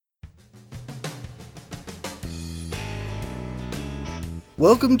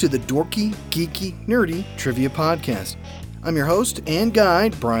Welcome to the Dorky, Geeky, Nerdy Trivia Podcast. I'm your host and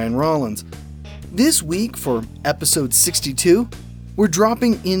guide, Brian Rollins. This week, for episode 62, we're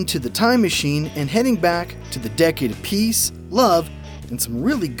dropping into the time machine and heading back to the decade of peace, love, and some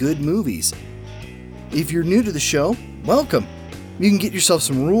really good movies. If you're new to the show, welcome. You can get yourself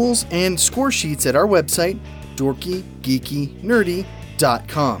some rules and score sheets at our website,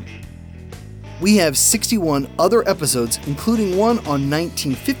 dorkygeekynerdy.com. We have 61 other episodes, including one on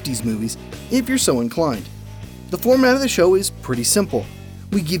 1950s movies, if you're so inclined. The format of the show is pretty simple.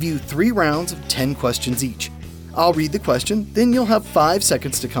 We give you 3 rounds of 10 questions each. I'll read the question, then you'll have 5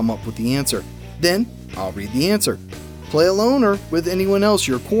 seconds to come up with the answer. Then, I'll read the answer. Play alone or with anyone else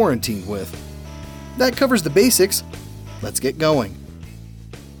you're quarantined with. That covers the basics. Let's get going.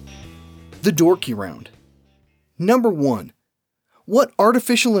 The Dorky Round. Number 1. What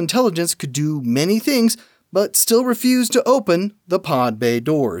artificial intelligence could do many things, but still refuse to open the pod bay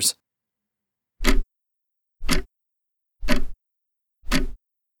doors?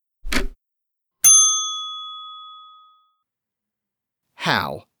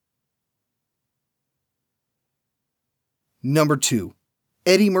 How? Number 2.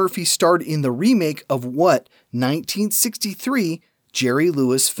 Eddie Murphy starred in the remake of what 1963 Jerry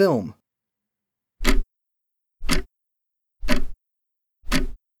Lewis film?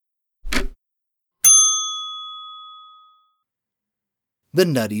 The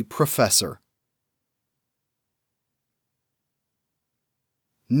Nutty Professor.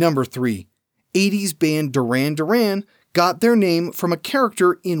 Number 3. 80s band Duran Duran got their name from a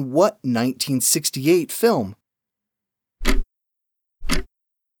character in what 1968 film?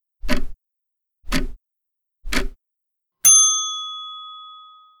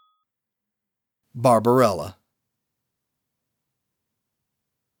 Barbarella.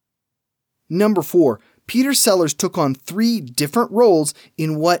 Number 4. Peter Sellers took on 3 different roles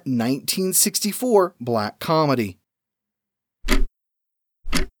in what 1964 black comedy?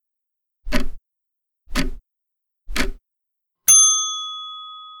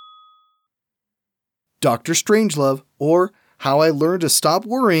 Dr. Strangelove, or How I Learned to Stop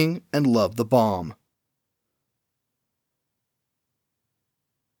Worrying and Love the Bomb.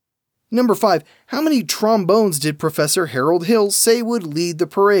 Number 5. How many trombones did Professor Harold Hill say would lead the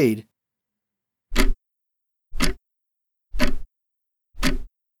parade?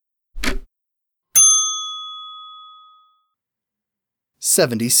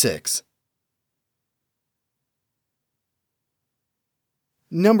 "76.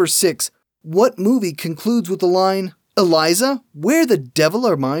 Number 6. What movie concludes with the line, "Eliza, where the devil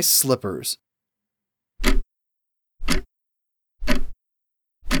are my slippers"?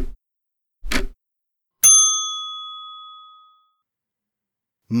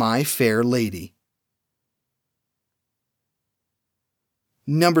 My Fair Lady.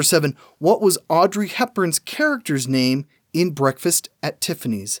 Number 7. What was Audrey Hepburn's character's name in Breakfast at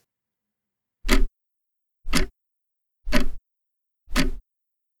Tiffany's?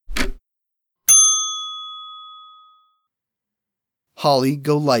 Holly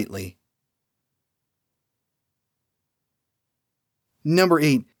Golightly. Number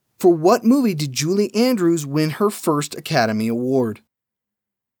 8. For what movie did Julie Andrews win her first Academy Award?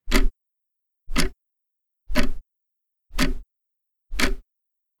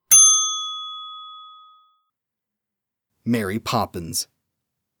 Mary Poppins.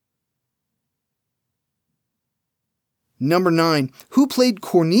 Number 9. Who played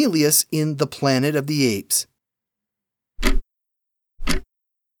Cornelius in The Planet of the Apes?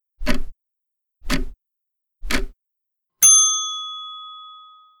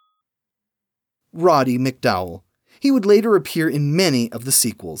 Roddy McDowall. He would later appear in many of the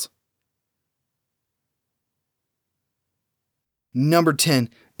sequels. Number 10.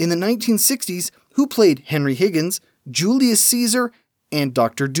 In the 1960s, who played Henry Higgins, Julius Caesar, and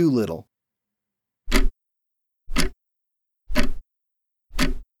Dr. Dolittle?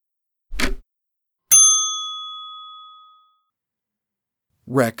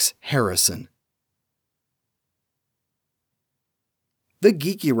 Rex Harrison. The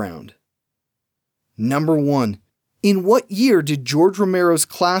Geeky Round. Number 1. In what year did George Romero's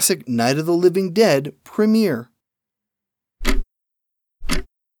classic Night of the Living Dead premiere?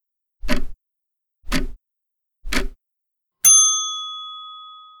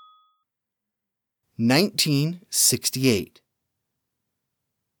 (1968).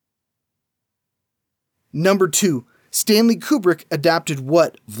 Number 2. Stanley Kubrick adapted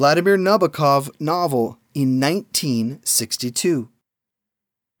what Vladimir Nabokov novel in 1962?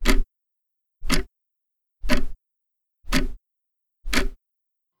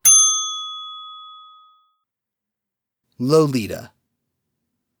 Lolita.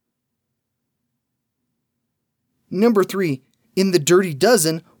 Number 3. In the Dirty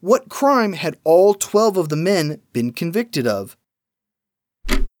Dozen, what crime had all 12 of the men been convicted of?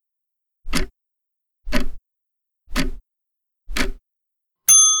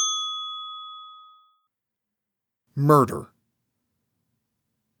 Murder.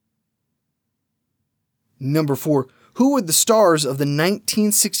 Number 4. Who were the stars of the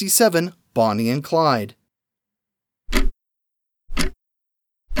 1967 Bonnie and Clyde?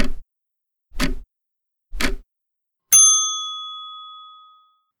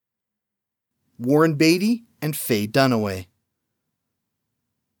 Warren Beatty and Faye Dunaway.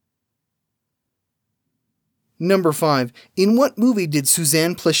 Number 5. In what movie did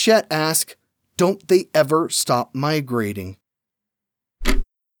Suzanne Pleshette ask, "Don't they ever stop migrating"?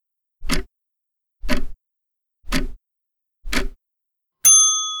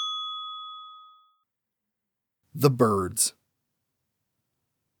 The Birds.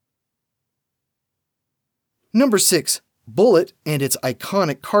 Number 6. Bullitt and its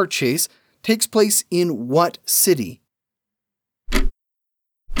iconic car chase takes place in what city?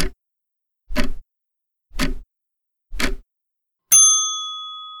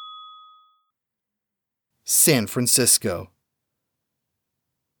 San Francisco.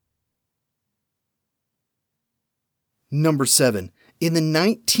 Number 7. In the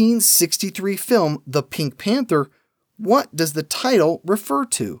 1963 film The Pink Panther, what does the title refer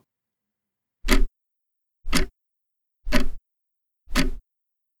to?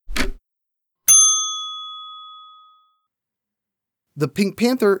 The Pink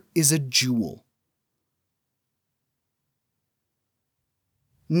Panther is a jewel.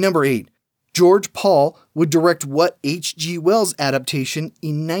 Number 8. George Paul would direct what H.G. Wells adaptation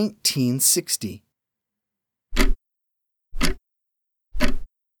in 1960?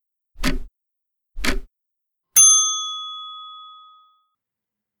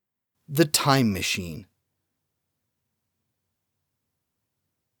 The Time Machine.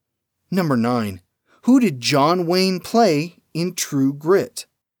 Number 9. Who did John Wayne play in True Grit?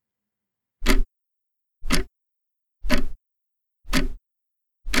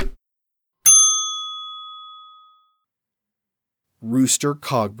 Rooster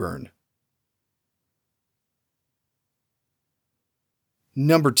Cogburn.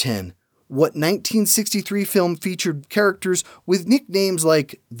 Number 10. What 1963 film featured characters with nicknames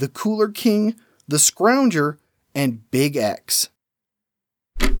like the Cooler King, the Scrounger, and Big X?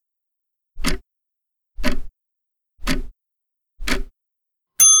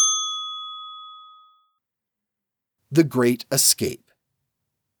 The Great Escape.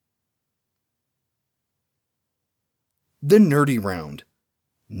 The Nerdy Round.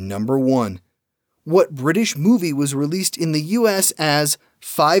 Number 1. What British movie was released in the US as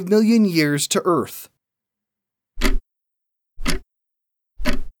 5 Million Years to Earth?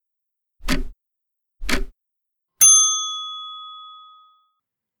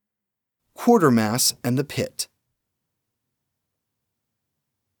 Quatermass and the Pit.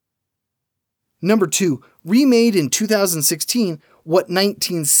 Number 2. Remade in 2016, what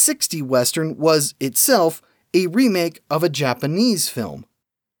 1960 Western was itself a remake of a Japanese film?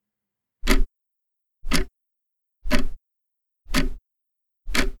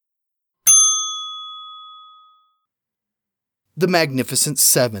 The Magnificent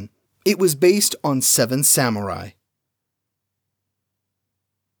Seven. It was based on Seven Samurai.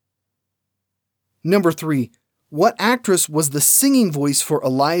 Number 3. What actress was the singing voice for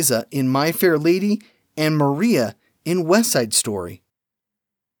Eliza in My Fair Lady and Maria in West Side Story?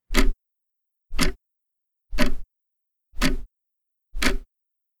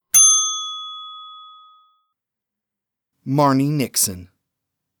 Marni Nixon.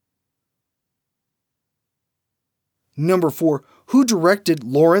 Number 4. Who directed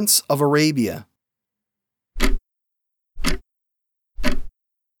Lawrence of Arabia?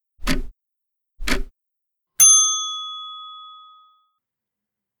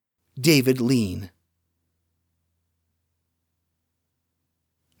 David Lean.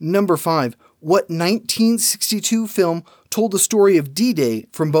 Number 5. What 1962 film told the story of D-Day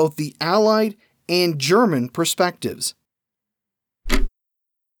from both the Allied and German perspectives?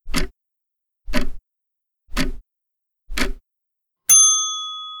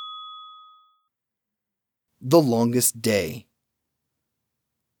 The Longest Day.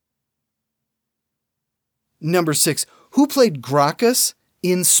 Number 6. Who played Gracchus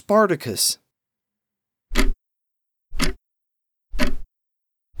in Spartacus?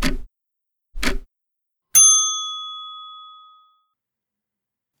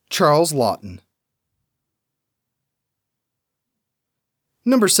 Charles Laughton.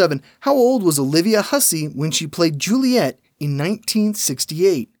 Number 7. How old was Olivia Hussey when she played Juliet in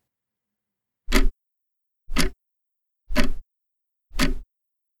 1968?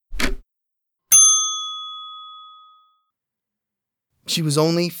 She was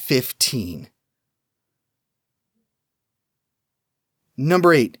only 15.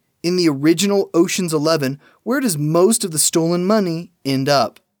 Number 8. In the original Ocean's 11, where does most of the stolen money end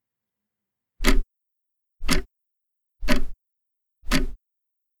up?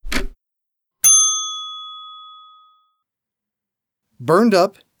 Burned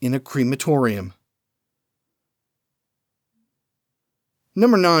up in a crematorium.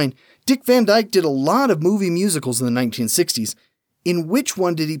 Number 9. Dick Van Dyke did a lot of movie musicals in the 1960s. In which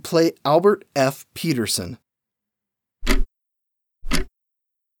one did he play Albert F. Peterson?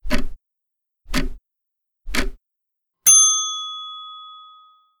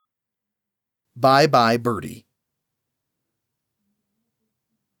 Bye Bye Birdie.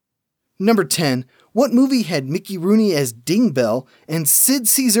 Number 10. What movie had Mickey Rooney as Ding Bell and Sid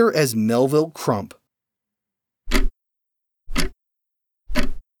Caesar as Melville Crump?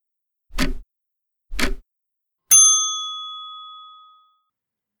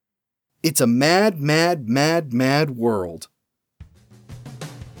 It's a mad, mad, mad, mad world.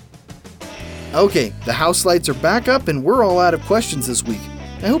 Okay, the house lights are back up and we're all out of questions this week.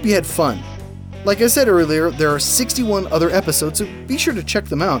 I hope you had fun. Like I said earlier, there are 61 other episodes, so be sure to check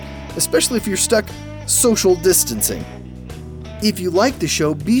them out, especially if you're stuck social distancing. If you like the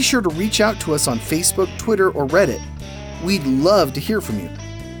show, be sure to reach out to us on Facebook, Twitter, or Reddit. We'd love to hear from you.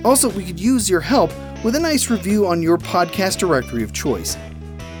 Also, we could use your help with a nice review on your podcast directory of choice.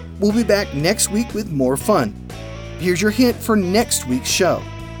 We'll be back next week with more fun. Here's your hint for next week's show.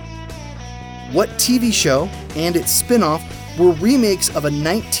 What TV show and its spin-off were remakes of a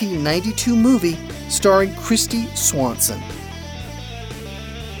 1992 movie starring Kristy Swanson?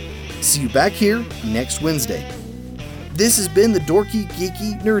 See you back here next Wednesday. This has been the Dorky,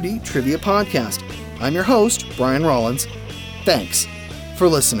 Geeky, Nerdy Trivia Podcast. I'm your host, Brian Rollins. Thanks for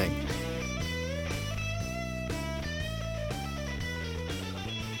listening.